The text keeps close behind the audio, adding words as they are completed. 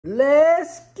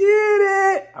Let's get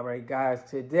it. All right, guys,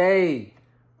 today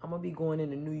I'm going to be going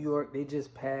into New York. They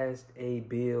just passed a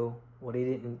bill. Well,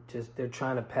 they're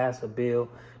trying to pass a bill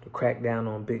to crack down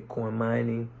on Bitcoin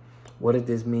mining. What does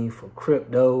this mean for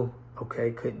crypto?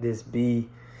 Okay, could this be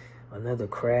another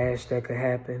crash that could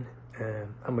happen?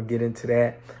 I'm going to get into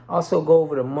that. Also go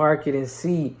over the market and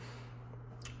see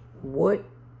what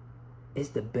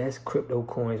is the best crypto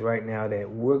coins right now that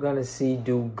we're going to see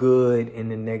do good in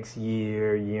the next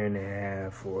year and a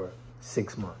half, or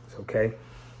 6 months, okay?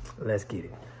 Let's get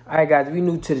it. All right, guys, if you're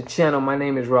new to the channel, my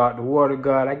name is Rod the Water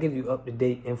God. I give you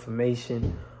up-to-date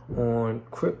information on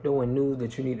crypto and news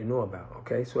that you need to know about,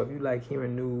 okay? So if you like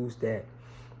hearing news that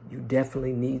you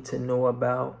definitely need to know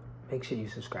about, make sure you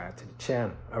subscribe to the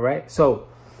channel, all right? So,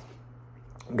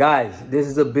 guys, this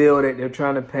is a bill that they're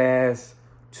trying to pass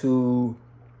to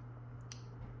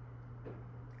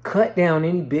cut down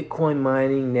any Bitcoin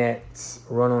mining that's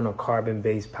run on a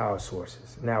carbon-based power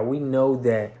sources. Now, we know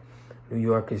that New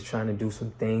York is trying to do some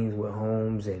things with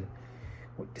homes and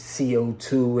with the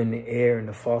CO2 in the air and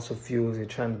the fossil fuels. They're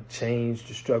trying to change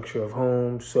the structure of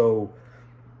homes so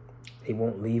they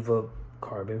won't leave a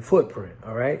carbon footprint,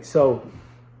 all right? So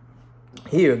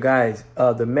here, guys,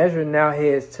 the measure now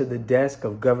heads to the desk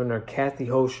of Governor Kathy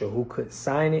Hochul, who could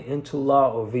sign it into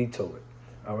law or veto it,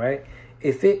 all right?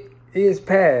 If it is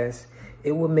passed,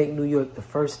 it will make New York the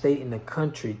first state in the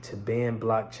country to ban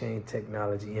blockchain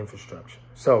technology infrastructure.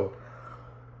 So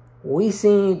we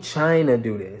seen China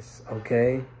do this,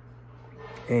 okay?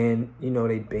 And, you know,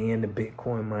 they banned the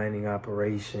Bitcoin mining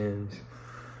operations.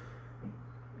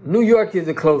 New York is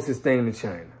the closest thing to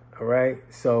China, all right?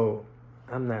 So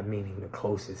I'm not meaning the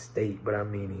closest state, but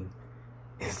I'm meaning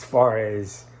as far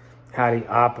as how they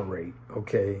operate,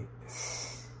 okay?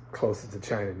 It's closer to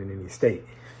China than any state.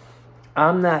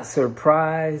 I'm not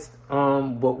surprised,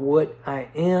 but what I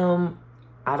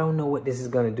don't know what this is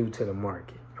going to do to the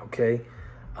market, okay?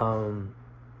 When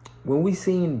we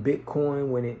seen Bitcoin,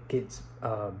 when it gets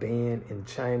banned in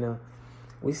China,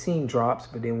 we seen drops,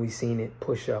 but then we seen it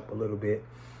push up a little bit.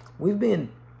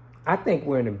 I think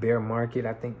we're in a bear market.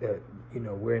 I think that, you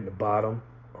know, we're in the bottom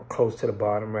or close to the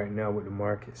bottom right now with the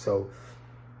market. So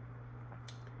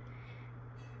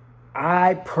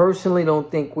I personally don't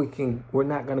think we're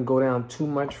not going to go down too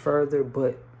much further,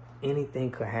 but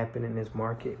anything could happen in this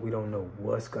market. We don't know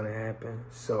what's going to happen.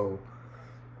 So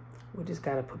we just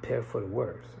got to prepare for the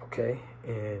worst, okay?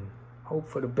 And hope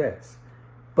for the best.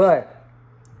 But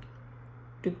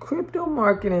the crypto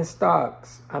market and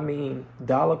stocks, I mean,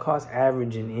 dollar cost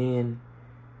averaging in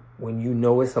when you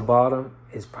know it's a bottom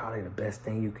is probably the best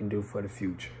thing you can do for the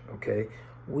future, okay?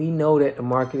 We know that the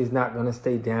market is not going to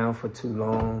stay down for too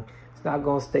long. It's not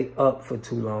going to stay up for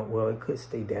too long. Well, it could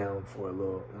stay down for a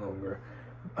little longer.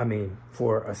 I mean,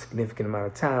 for a significant amount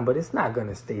of time, but it's not going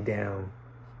to stay down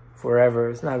forever.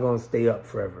 It's not going to stay up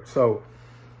forever. So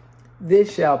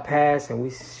this shall pass, and we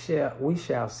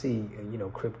shall see, you know,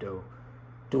 crypto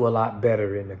do a lot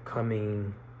better in the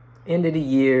coming end of the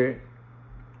year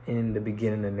and the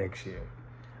beginning of next year.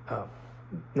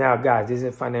 Now, guys, this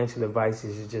isn't financial advice.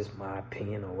 This is just my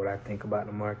opinion on what I think about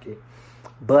the market.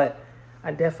 But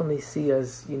I definitely see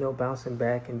us, you know, bouncing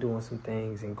back and doing some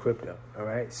things in crypto, all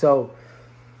right? So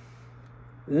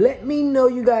let me know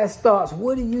you guys' thoughts.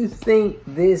 What do you think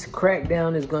this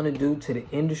crackdown is going to do to the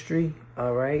industry,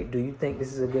 all right? Do you think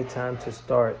this is a good time to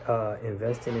start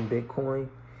investing in Bitcoin?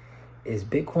 Is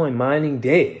Bitcoin mining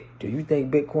dead? Do you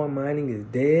think Bitcoin mining is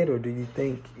dead, or do you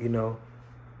think, you know,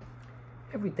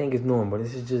 everything is normal?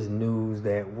 This is just news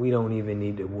that we don't even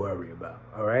need to worry about,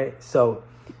 all right? So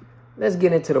let's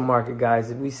get into the market,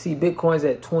 guys. We see Bitcoin's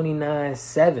at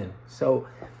 29.7. So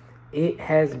it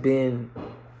has been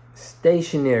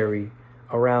stationary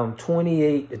around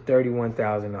 $28,000 to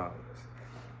 $31,000.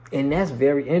 And that's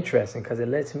very interesting because it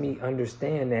lets me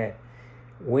understand that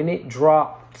when it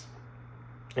dropped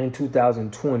in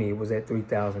 2020, it was at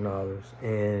 $3,000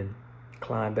 and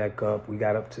climbed back up. We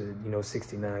got up to, you know,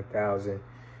 69,000.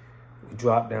 We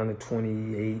dropped down to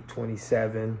 28,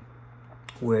 27.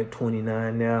 We're at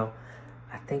 29 now.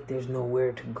 I think there's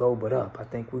nowhere to go but up. I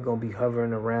think we're going to be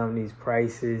hovering around these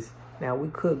prices. Now, we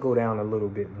could go down a little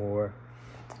bit more,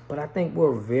 but I think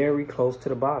we're very close to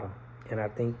the bottom. And I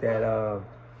think that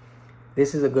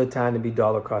this is a good time to be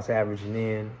dollar cost averaging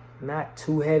in. Not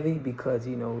too heavy because,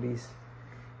 you know,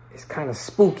 it's kind of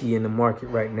spooky in the market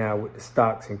right now with the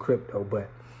stocks and crypto, but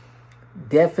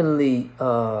definitely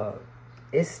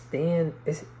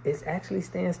it's actually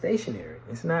staying stationary.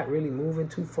 It's not really moving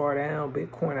too far down.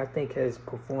 Bitcoin, I think, has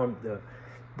performed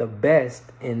the best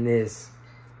in this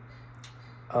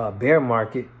bear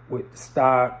market with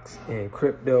stocks and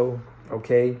crypto,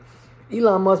 okay?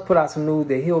 Elon Musk put out some news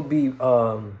that he'll be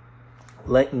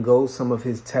letting go some of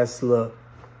his Tesla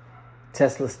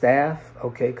staff,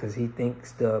 okay, because he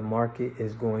thinks the market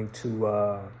is going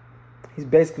to, he's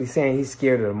basically saying he's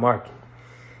scared of the market.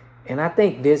 And I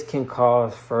think this can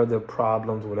cause further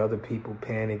problems with other people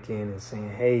panicking and saying,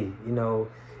 hey, you know,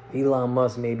 Elon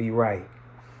Musk may be right.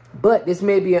 But this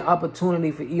may be an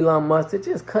opportunity for Elon Musk to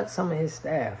just cut some of his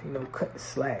staff, you know, cut the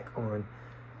slack on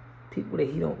people that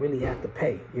he don't really have to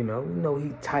pay. You know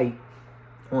he tight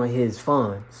on his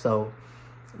funds. So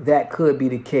that could be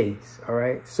the case, all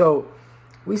right? So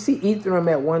we see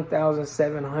Ethereum at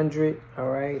 1,700, all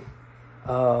right?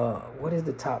 What is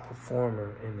the top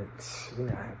performer? We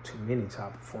not have too many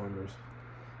top performers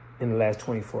in the last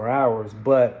 24 hours,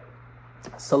 but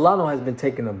Solana has been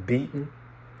taking a beating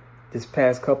this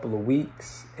past couple of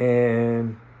weeks,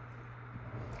 and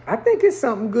I think it's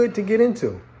something good to get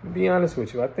into, to be honest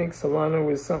with you. I think Solana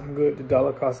was something good to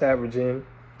dollar cost average in.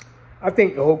 I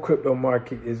think the whole crypto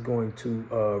market is going to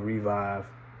revive.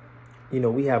 You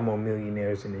know, we have more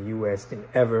millionaires in the U.S. than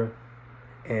ever,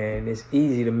 and it's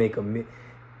easy to make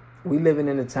we living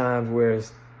in the times where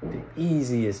it's the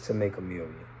easiest to make $1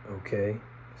 million, okay?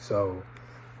 So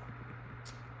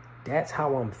that's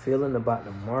how I'm feeling about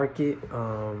the market.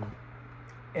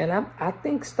 And I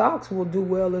think stocks will do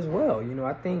well as well. You know,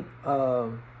 I think I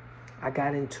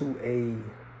got into a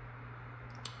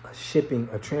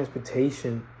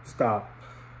transportation stock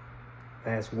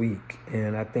last week,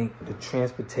 and I think the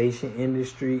transportation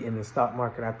industry in the stock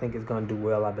market, I think is going to do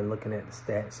well. I've been looking at the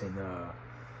stats, and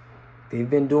they've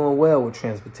been doing well with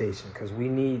transportation because we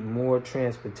need more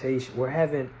transportation.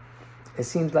 It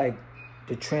seems like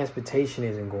the transportation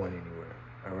isn't going anywhere.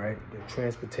 All right, the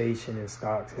transportation and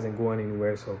stocks isn't going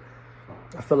anywhere. So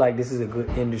I feel like this is a good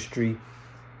industry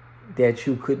that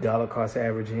you could dollar cost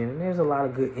average in. And there's a lot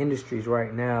of good industries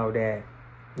right now that,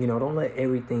 you know, don't let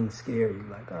everything scare you.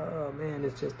 Like, oh man,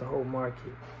 it's just the whole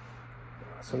market.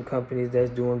 Some companies that's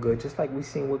doing good, just like we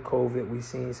seen with COVID, we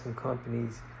seen some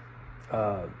companies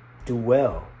do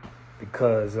well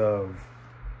because of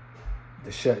the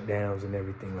shutdowns and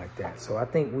everything like that. So I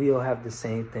think we'll have the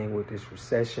same thing with this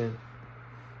recession.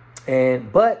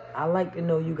 But I like to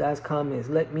know you guys' comments.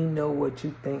 Let me know what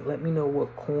you think. Let me know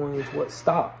what coins, what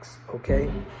stocks,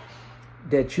 okay,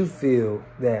 that you feel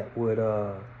that would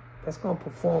that's gonna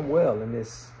perform well in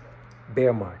this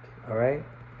bear market. All right.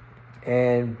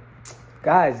 And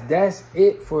guys, that's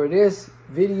it for this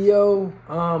video.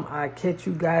 I catch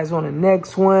you guys on the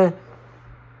next one.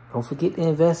 Don't forget to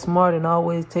invest smart and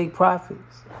always take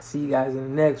profits. I'll see you guys in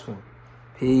the next one.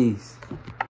 Peace.